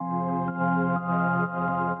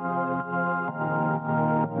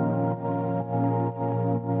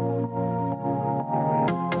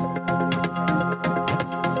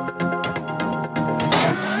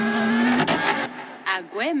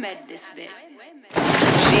this bit.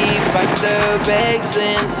 She packed her bags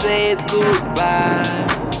and said goodbye,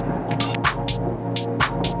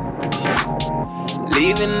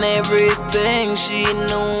 leaving everything she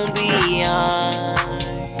knew behind.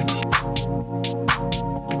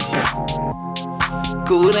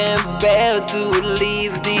 Couldn't bear to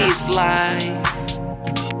leave this life,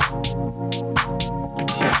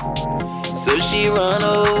 so she ran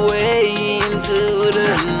away into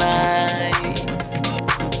the night.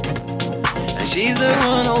 And she's a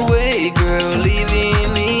runaway girl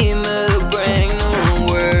living in a brand new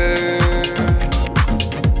world,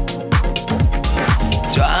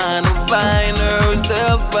 trying to find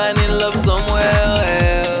herself, finding love somewhere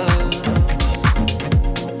else.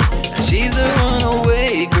 And she's a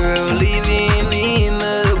runaway girl living in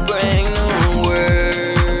a brand new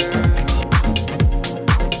world,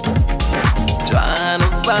 trying to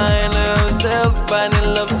find herself, finding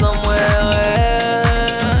love somewhere else.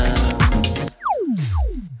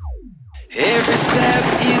 Every step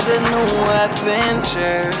is a new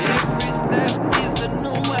adventure. Every step is a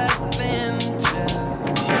new adventure.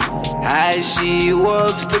 As she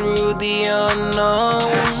walks through the unknown,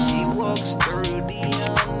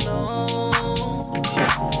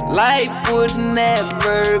 life would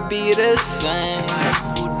never be the same.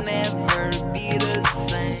 Life would never be the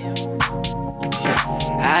same.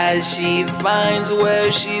 As she finds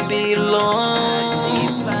where she belongs.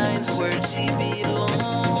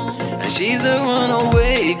 And she's a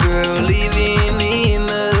runaway girl living in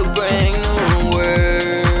a brand new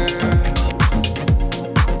world,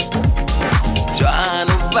 trying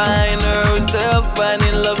to find herself,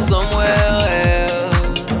 finding love somewhere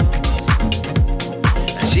else.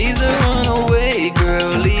 And she's a runaway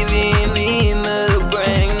girl living in a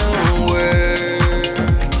brand new world,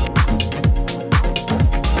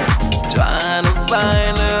 trying to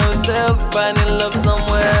find herself, finding love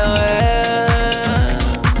somewhere else.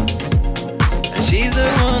 And she's a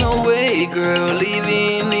runaway girl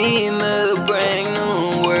living in a brand new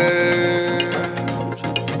world,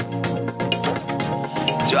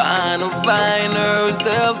 trying to find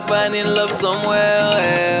herself, finding love somewhere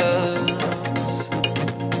else.